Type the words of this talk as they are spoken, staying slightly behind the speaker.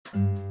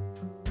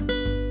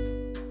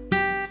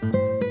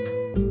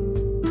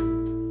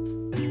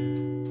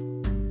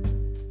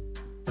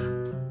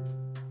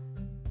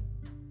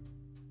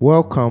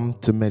Welcome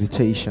to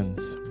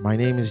Meditations. My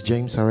name is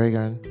James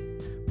Aregan,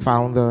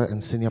 founder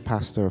and senior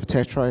pastor of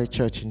Tetra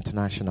Church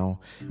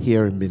International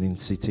here in Benin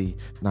City,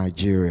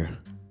 Nigeria.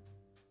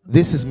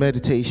 This is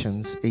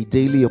Meditations, a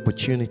daily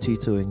opportunity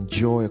to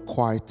enjoy a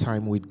quiet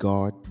time with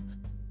God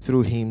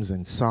through hymns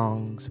and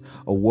songs,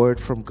 a word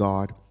from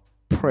God,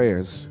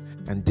 prayers,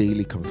 and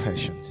daily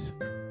confessions.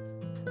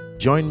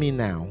 Join me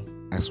now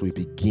as we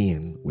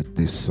begin with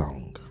this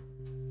song.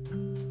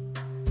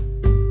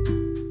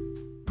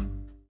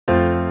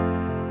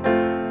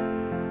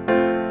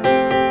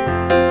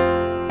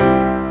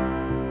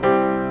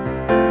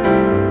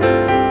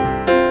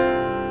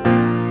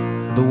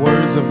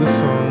 Of the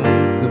song,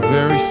 they're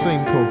very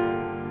simple,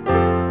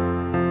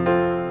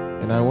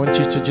 and I want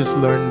you to just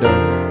learn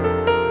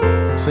them.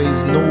 It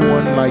says, no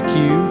one like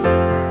you.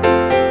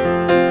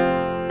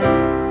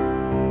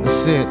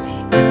 That's it.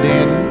 And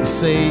then you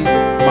say,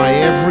 my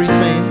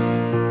everything.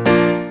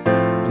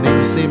 And then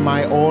you say,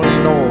 my all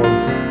in all.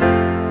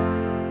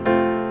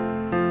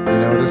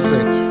 That's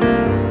it.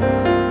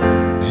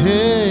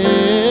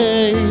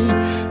 Hey,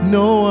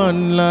 no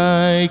one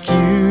like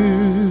you.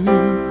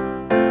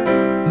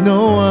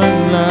 No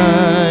one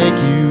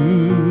like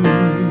you,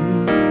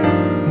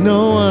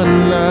 no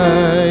one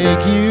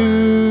like you.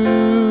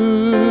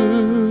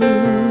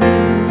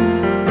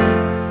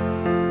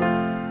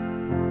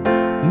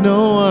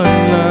 No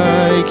one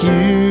like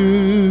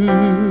you,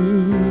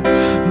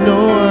 no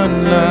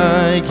one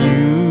like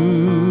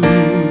you,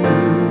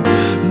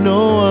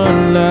 no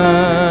one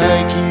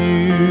like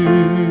you.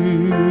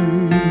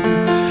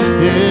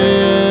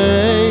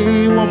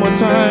 Hey, one more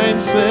time,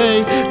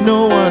 say,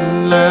 no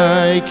one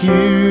like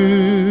you.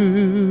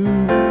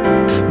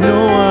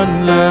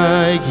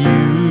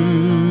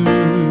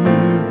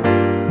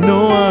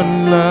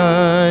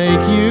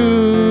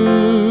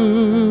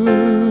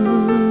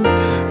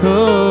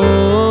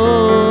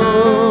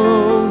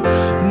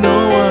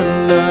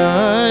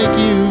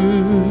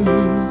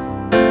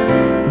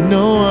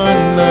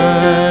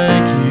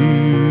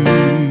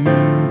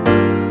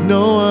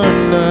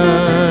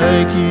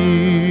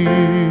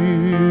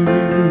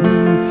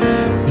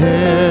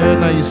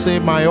 Say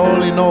my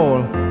all in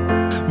all,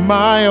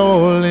 my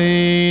all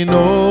in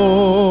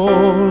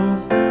all,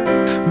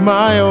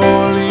 my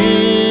all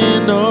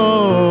in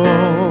all,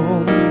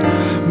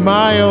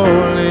 my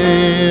all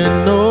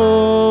in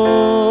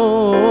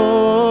all,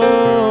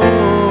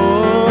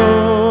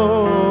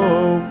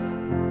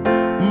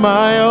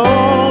 my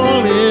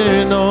all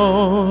in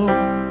all,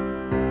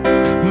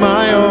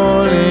 my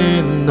all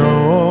in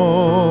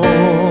all,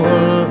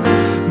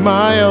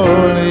 my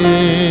all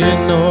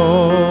in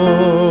all.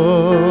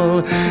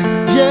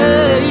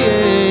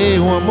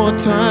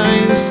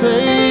 Time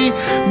say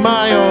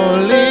my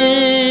all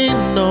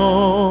in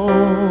all,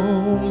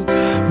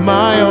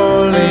 my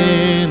all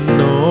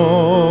in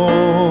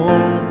all,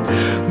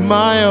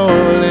 my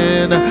all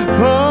in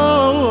all,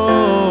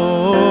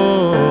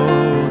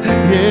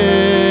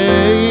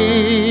 yeah,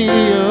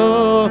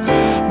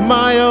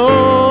 my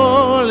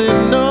all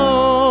in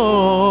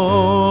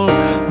all,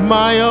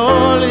 my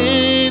all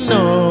in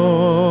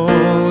all,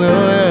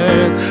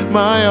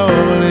 my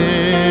all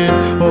in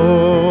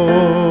all.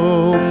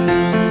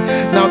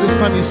 This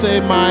time you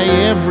say my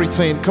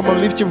everything. Come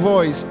on, lift your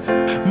voice.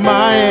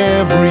 My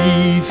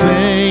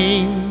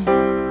everything,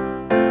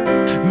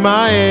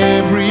 my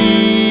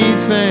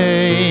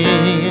everything,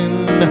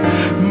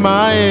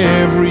 my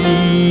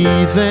everything.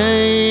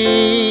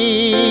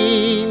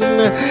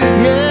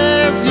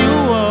 Yes, you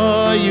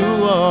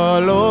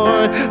are,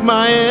 Lord,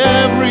 my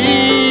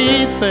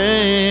everything,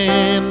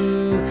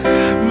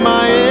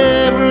 my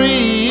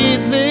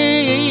everything,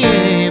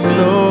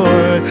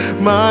 Lord,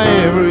 my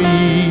everything.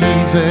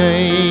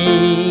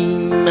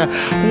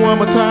 One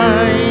more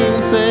time,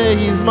 say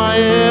he's my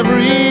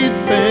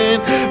everything,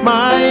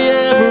 my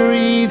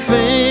everything,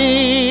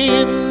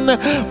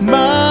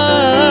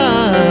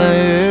 my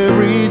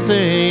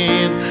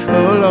everything,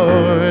 oh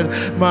Lord,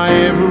 my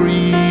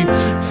everything,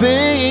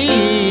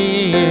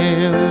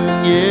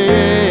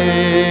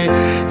 yeah,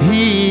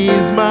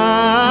 he's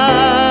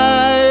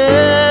my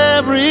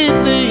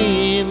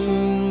everything,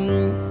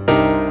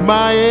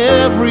 my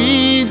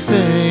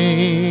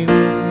everything,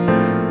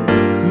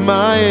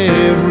 my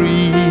everything.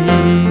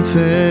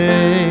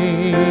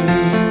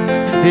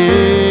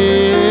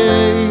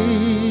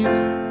 Hey,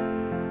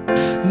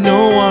 no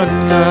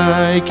one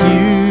like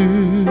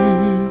you,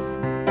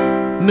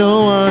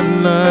 no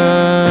one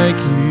like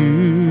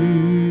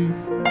you,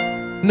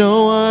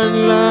 no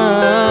one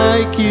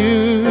like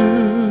you.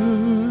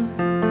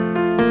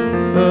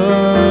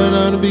 Oh,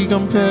 none to be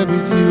compared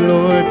with you,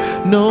 Lord.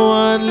 No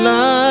one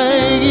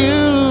like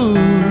you,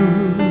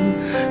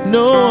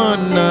 no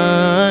one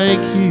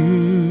like you.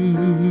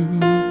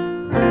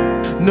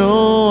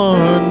 No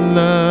one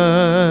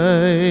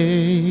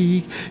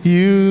like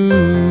you.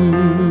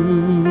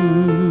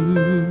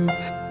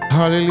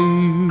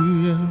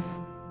 Hallelujah.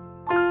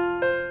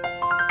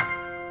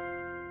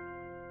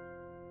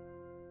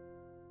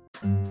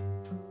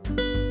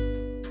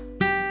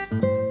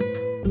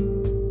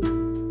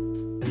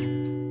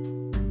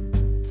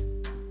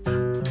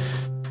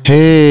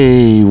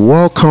 Hey,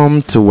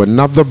 welcome to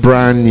another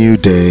brand new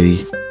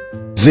day.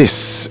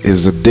 This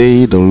is the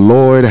day the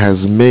Lord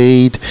has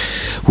made.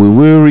 We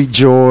will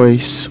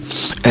rejoice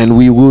and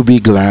we will be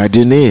glad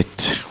in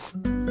it.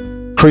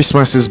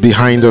 Christmas is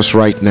behind us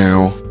right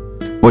now,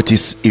 but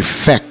its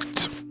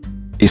effect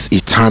is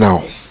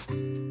eternal.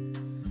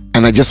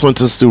 And I just want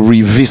us to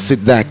revisit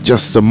that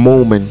just a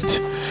moment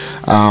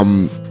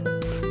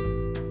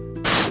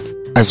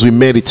as we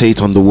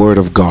meditate on the Word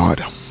of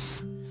God.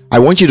 I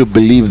want you to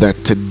believe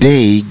that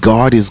today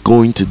God is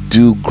going to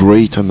do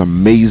great and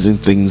amazing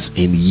things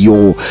in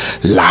your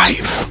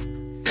life,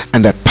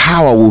 and that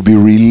power will be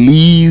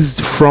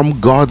released from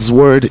God's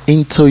word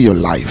into your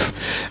life,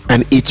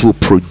 and it will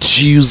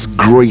produce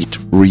great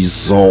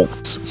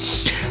results.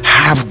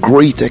 Have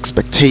great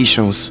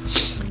expectations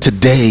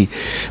today,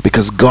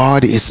 because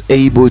God is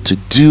able to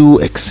do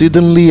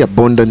exceedingly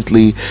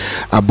abundantly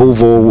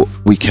above all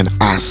we can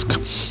ask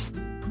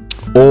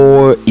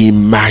or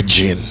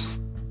imagine.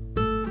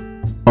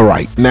 All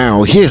right,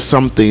 now here's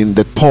something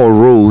that Paul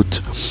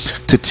wrote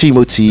to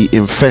Timothy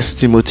in 1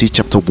 Timothy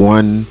chapter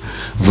 1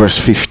 verse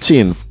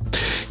 15.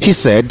 He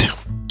said,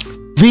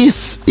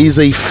 "This is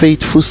a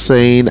faithful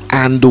saying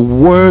and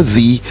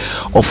worthy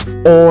of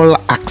all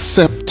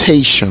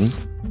acceptation,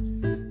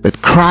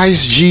 that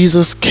Christ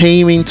Jesus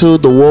came into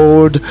the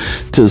world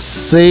to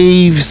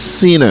save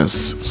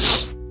sinners,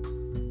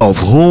 of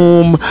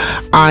whom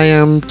I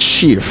am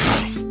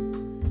chief."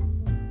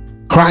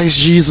 Christ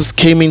Jesus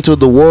came into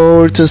the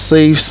world to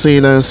save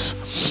sinners,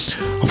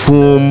 of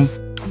whom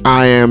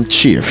I am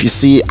chief. You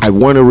see, I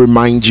want to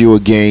remind you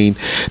again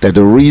that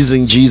the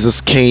reason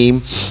Jesus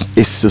came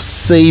is to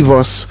save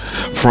us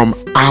from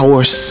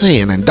our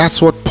sin. And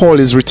that's what Paul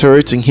is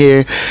reiterating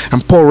here.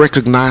 And Paul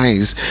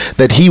recognized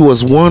that he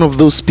was one of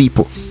those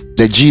people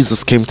that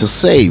Jesus came to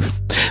save.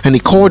 And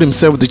he called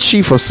himself the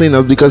chief of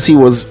sinners because he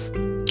was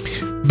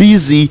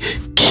busy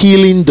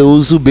killing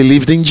those who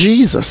believed in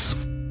Jesus.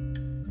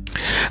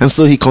 And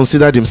so he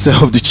considered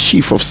himself the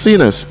chief of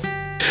sinners.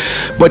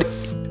 But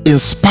in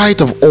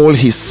spite of all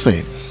his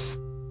sin,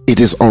 it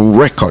is on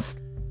record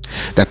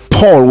that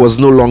Paul was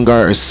no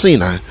longer a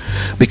sinner,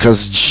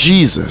 because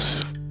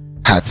Jesus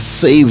had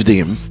saved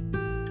him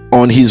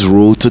on his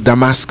road to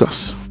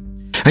Damascus.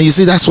 And you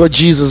see, that's what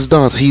Jesus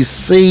does. He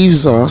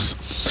saves us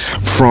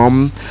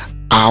from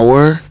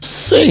our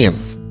sin.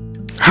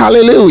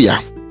 Hallelujah.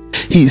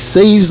 He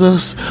saves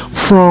us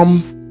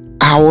from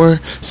our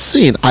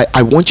sin.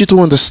 I want you to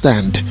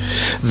understand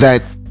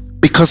that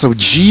because of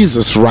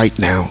Jesus right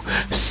now,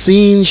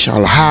 sin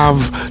shall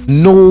have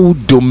no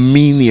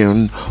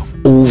dominion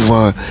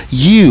over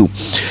you.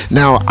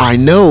 Now, I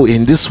know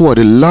in this world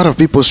a lot of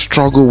people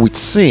struggle with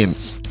sin.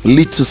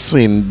 Little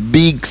sin,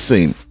 big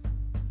sin.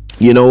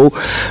 You know,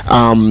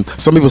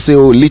 some people say,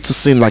 oh, little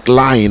sin like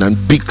lying,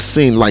 and big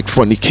sin like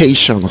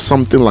fornication or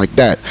something like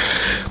that.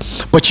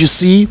 But you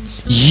see,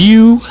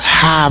 you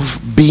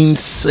have been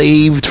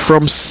saved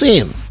from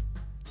sin.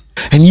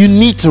 And you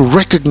need to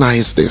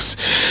recognize this,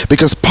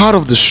 because part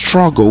of the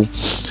struggle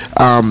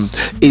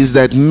is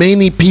that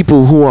many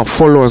people who are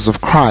followers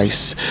of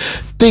Christ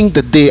think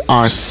that they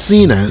are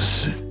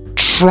sinners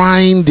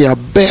trying their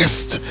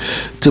best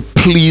to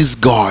please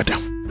God.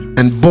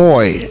 And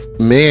boy,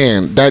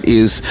 man, that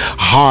is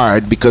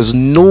hard, because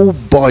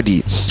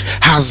nobody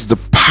has the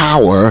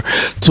power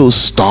to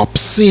stop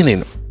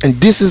sinning. And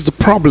this is the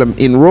problem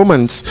in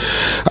Romans.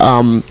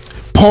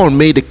 Paul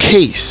made a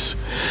case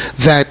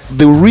that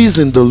the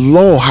reason the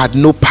law had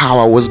no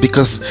power was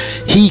because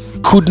it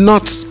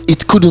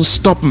couldn't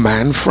stop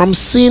man from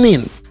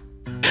sinning.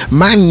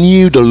 Man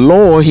knew the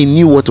law, he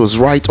knew what was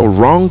right or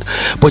wrong,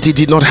 but he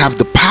did not have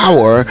the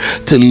power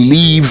to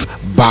live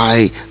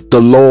by the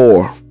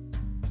law.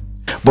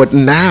 But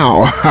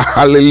now,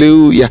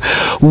 hallelujah,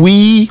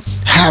 we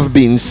have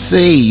been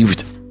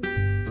saved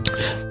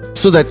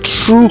so that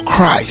through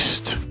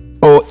Christ,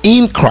 or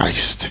in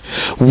Christ,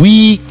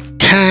 we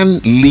can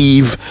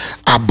live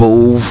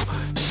above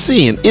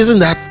sin. Isn't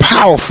that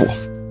powerful?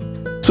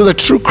 So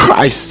that through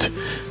Christ,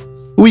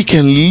 we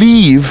can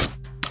live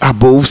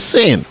above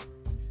sin.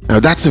 Now,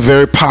 that's a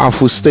very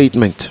powerful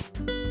statement.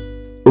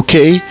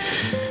 Okay?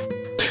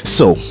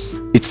 So,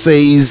 it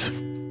says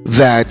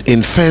that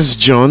in 1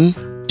 John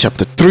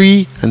chapter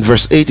 3 and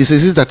verse 8, it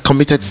says, "This that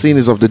committed sin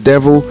is of the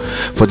devil,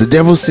 for the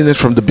devil sinned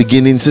from the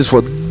beginning. It says,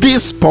 for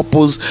this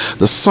purpose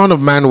the Son of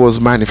Man was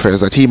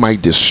manifest, that he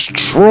might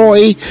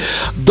destroy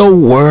the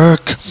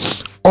work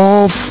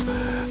of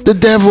the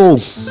devil."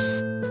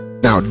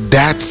 Now,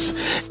 that's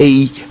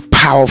a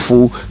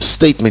powerful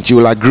statement. You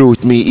will agree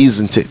with me,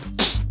 isn't it?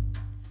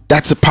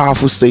 That's a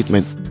powerful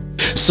statement.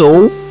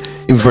 So,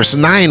 in verse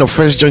 9 of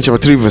 1 John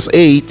chapter 3 verse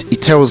 8,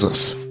 it tells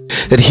us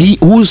that he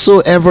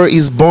whosoever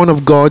is born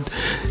of God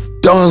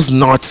does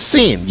not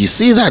sin. You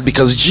see that?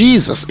 Because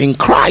Jesus in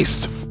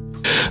Christ,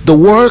 the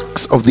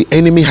works of the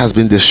enemy has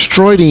been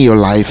destroyed in your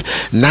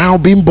life. Now,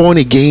 being born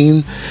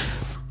again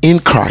in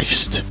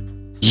Christ,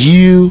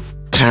 you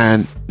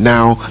can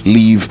now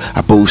live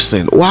above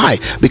sin. Why?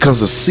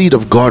 Because the seed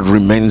of God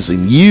remains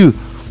in you.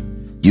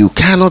 You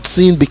cannot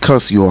sin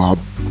because you are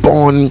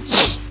born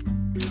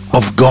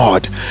of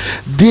God.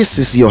 This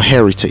is your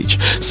heritage.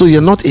 So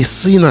you're not a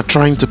sinner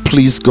trying to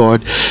please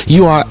God.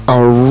 You are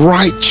a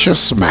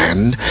righteous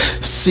man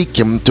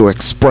seeking to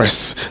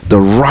express the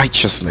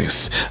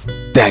righteousness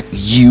that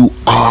you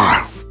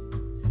are.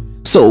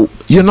 So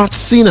you're not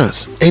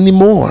sinners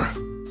anymore.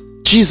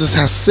 Jesus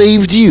has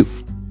saved you.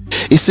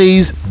 It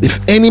says,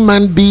 if any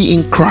man be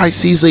in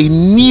Christ, he is a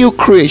new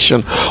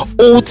creation.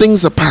 All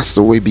things are passed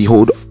away.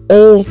 Behold,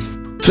 all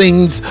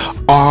things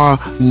are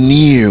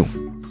new.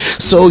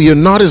 So you're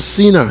not a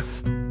sinner.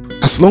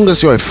 As long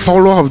as you're a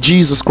follower of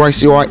Jesus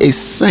Christ, you are a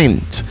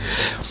saint.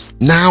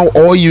 Now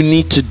all you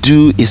need to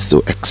do is to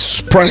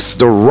express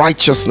the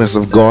righteousness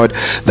of God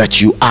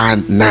that you are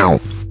now.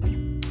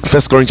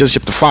 1 Corinthians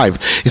chapter 5,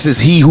 it says,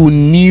 he who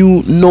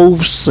knew no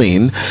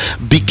sin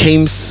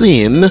became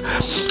sin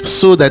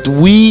so that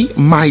we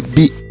might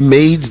be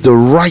made the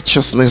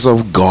righteousness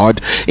of God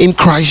in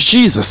Christ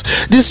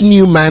Jesus. This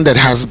new man that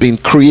has been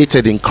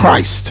created in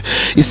Christ,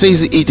 it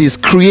says it is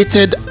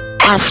created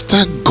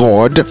after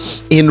God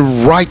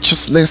in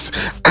righteousness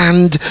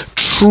and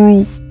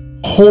true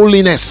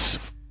holiness.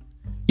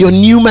 Your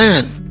new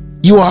man.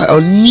 You are a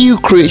new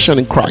creation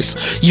in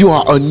Christ. You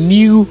are a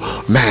new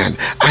man,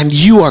 and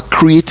you are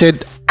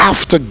created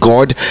after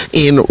God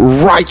in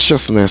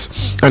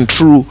righteousness and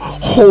true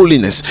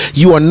holiness.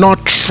 You are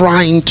not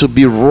trying to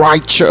be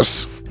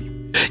righteous.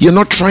 You're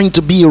not trying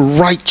to be a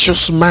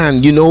righteous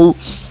man,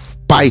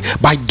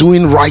 by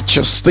doing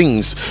righteous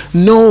things.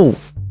 No.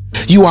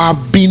 You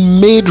have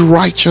been made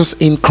righteous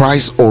in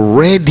Christ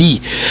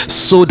already,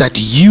 so that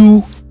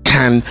you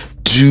can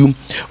do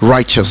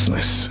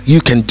righteousness.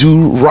 You can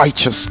do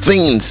righteous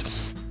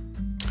things.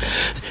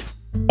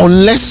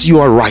 Unless you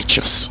are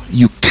righteous,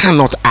 you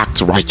cannot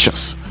act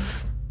righteous.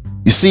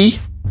 You see?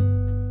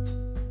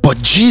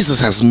 But Jesus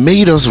has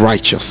made us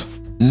righteous.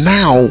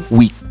 Now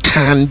we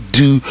can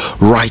do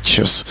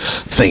righteous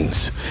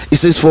things. It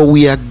says, for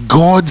we are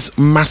God's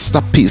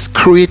masterpiece,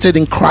 created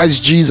in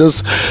Christ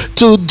Jesus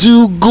to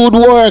do good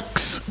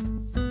works.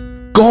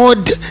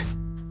 God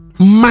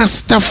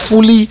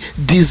masterfully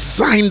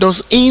designed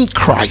us in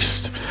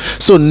Christ.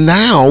 So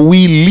now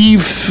we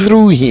live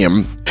through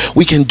him.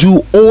 We can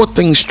do all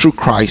things through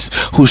Christ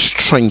who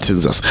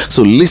strengthens us.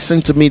 So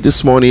listen to me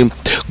this morning.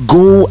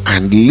 Go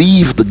and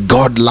live the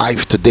God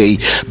life today.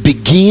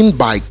 Begin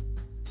by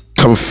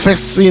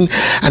confessing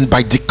and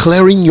by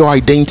declaring your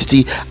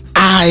identity.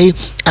 I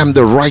am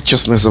the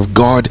righteousness of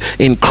God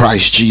in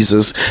Christ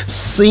Jesus.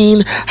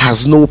 Sin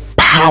has no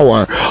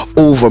power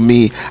over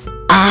me.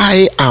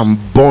 I am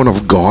born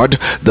of God.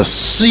 The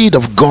seed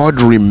of God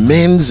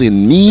remains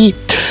in me.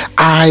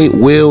 I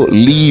will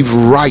live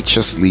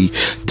righteously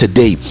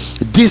today.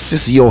 This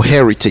is your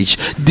heritage.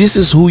 This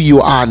is who you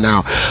are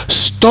now.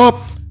 Stop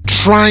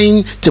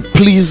trying to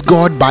please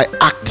God by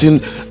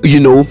acting,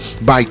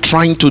 by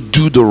trying to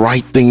do the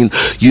right thing,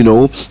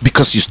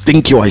 because you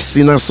think you are a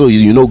sinner. So,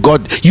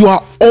 God, you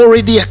are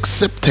already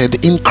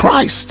accepted in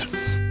Christ.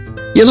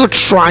 You're not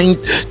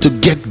trying to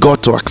get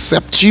God to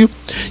accept you.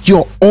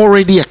 You're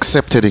already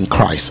accepted in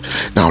Christ.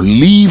 Now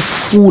live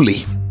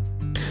fully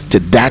to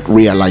that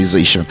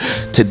realization.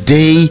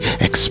 Today,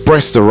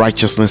 express the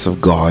righteousness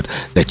of God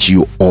that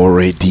you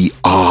already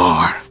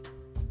are.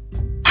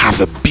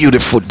 Have a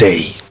beautiful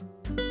day.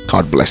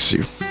 God bless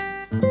you.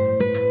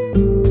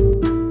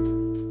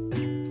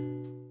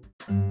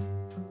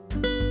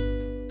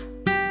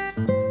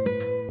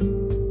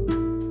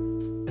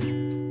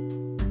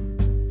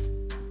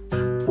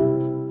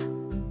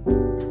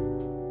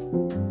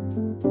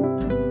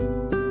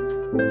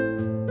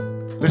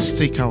 Let's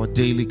take our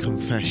daily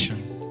confession.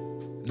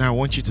 Now I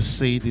want you to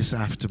say this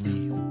after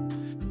me.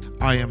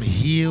 I am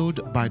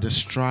healed by the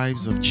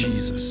stripes of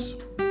Jesus.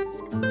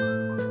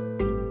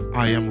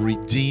 I am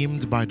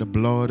redeemed by the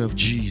blood of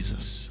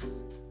Jesus.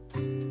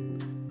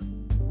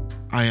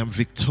 I am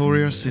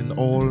victorious in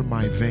all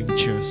my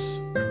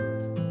ventures.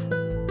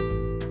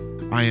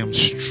 I am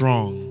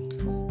strong.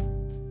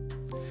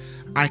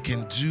 I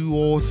can do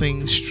all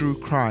things through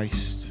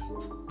Christ.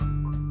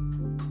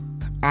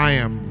 I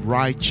am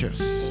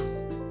righteous.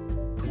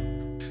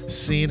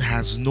 Sin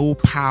has no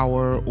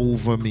power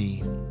over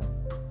me.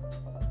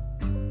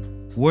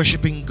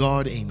 Worshiping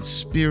God in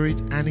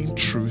spirit and in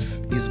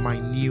truth is my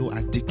new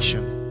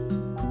addiction.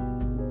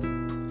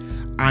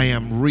 I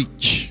am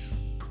rich.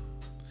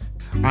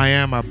 I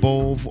am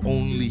above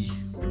only.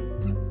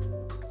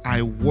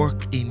 I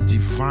work in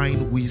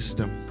divine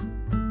wisdom.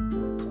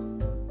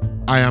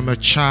 I am a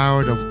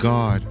child of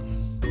God.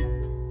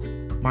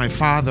 My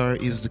Father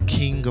is the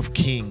King of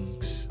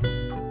Kings.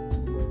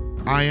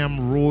 I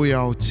am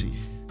royalty.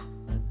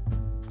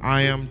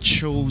 I am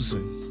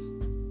chosen.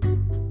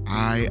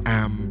 I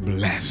am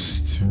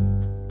blessed.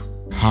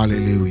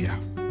 Hallelujah.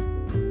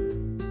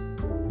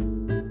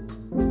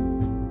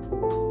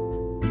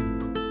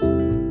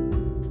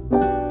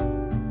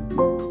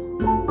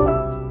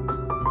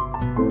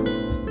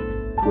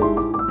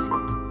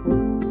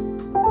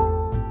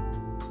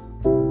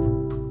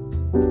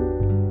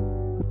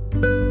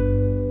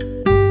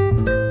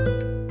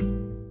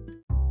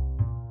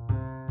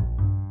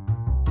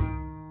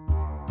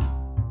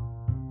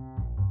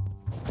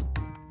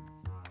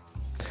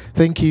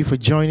 Thank you for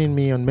joining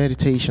me on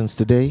Meditations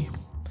today.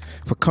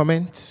 For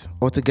comments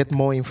or to get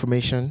more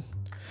information,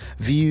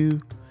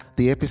 view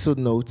the episode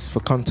notes for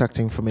contact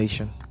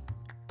information.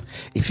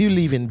 If you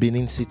live in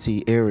Benin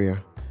City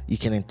area, you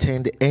can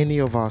attend any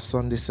of our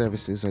Sunday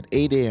services at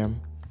 8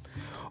 a.m.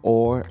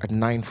 or at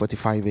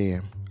 9:45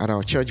 a.m. at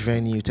our church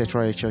venue,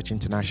 Tetraya Church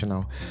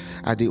International,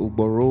 at the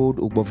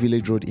Ugbo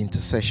Village Road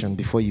intersection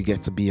before you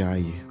get to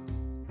BIU.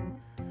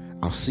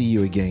 I'll see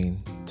you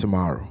again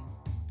tomorrow.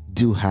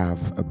 Do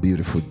have a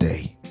beautiful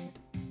day.